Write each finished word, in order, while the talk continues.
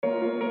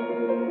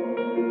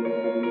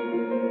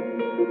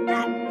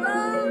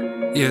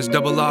Yeah, it's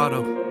double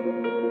auto.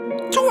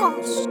 Two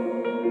R's.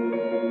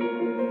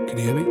 Can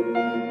you hear me?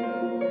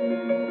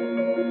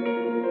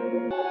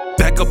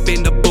 Back up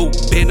in the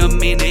booth, been a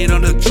minute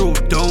on the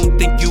truth. Don't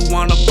think you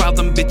want a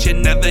problem, bitch, you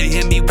never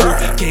hear me woo.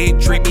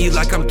 Can't treat me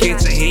like I'm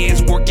cancer,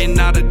 hands working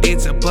out a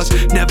dancer. Plus,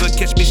 never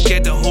catch me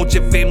scared to hold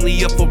your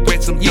family up for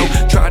ransom. Yo,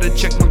 try to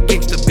check my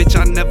gangster, bitch,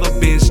 I never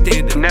been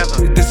standing.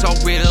 Never. This all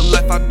real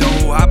life, I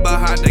don't hide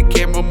behind the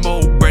camera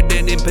mode.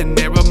 Breaded in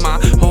Panera, my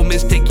home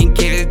is taking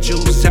care of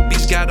Jules.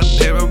 Seppi's got a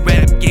pair of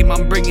rap game,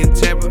 I'm bringing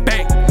terror.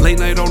 Bang. Late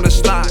night on the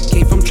slide,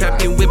 came from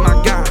trapping with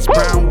my guys.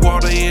 Brown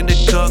water in the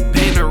cup,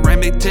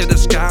 panoramic to the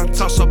sky.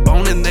 Toss a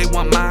bone and they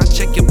want mine.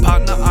 Check your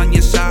partner on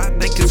your side.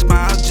 They can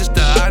smile just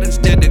to hide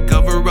instead to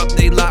cover up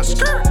they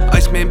lies.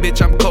 Iceman,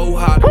 bitch, I'm cold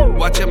hearted.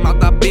 Watch your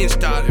mouth, I been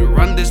started.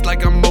 Run this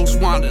like I'm most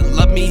wanted.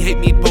 Love me, hate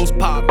me, post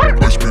pop.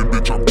 Iceman,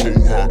 bitch, I'm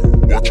cold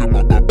hearted. Watch your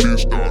mouth, I been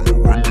started.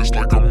 Run this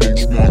like I'm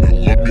most wanted.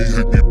 Love me,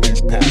 hate me,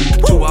 post pop.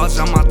 2 hours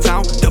on my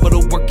town, double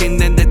the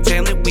working and the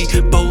talent. We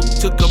both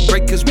took a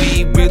break cause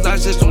we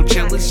realized there's no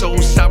challenge. So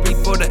sorry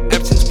for the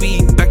absence.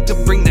 We back to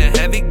bring the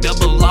havoc.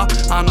 Double law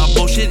on our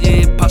bullshit.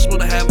 Impossible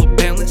to have a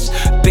balance.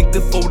 Think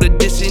before the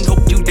dissing.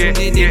 Hope you tuned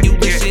in and you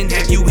listen.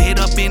 Have you hit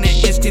up in an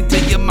instant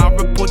till your my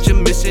report you're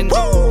missing?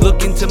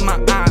 Look into my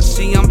eyes,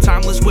 see I'm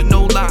timeless with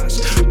no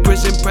lies.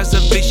 Prison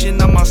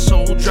preservation on my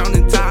soul,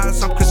 drowning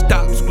ties. I'm Chris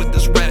Dobbs with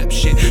this rap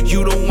shit.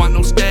 You don't want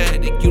no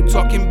static. You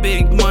talking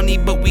big money,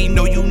 but we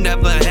know you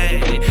never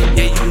had it.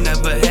 Yeah, you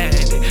never had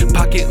it.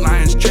 Pocket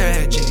lines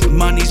tragic.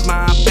 Money's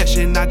my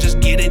passion, I just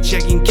get it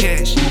checking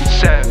cash.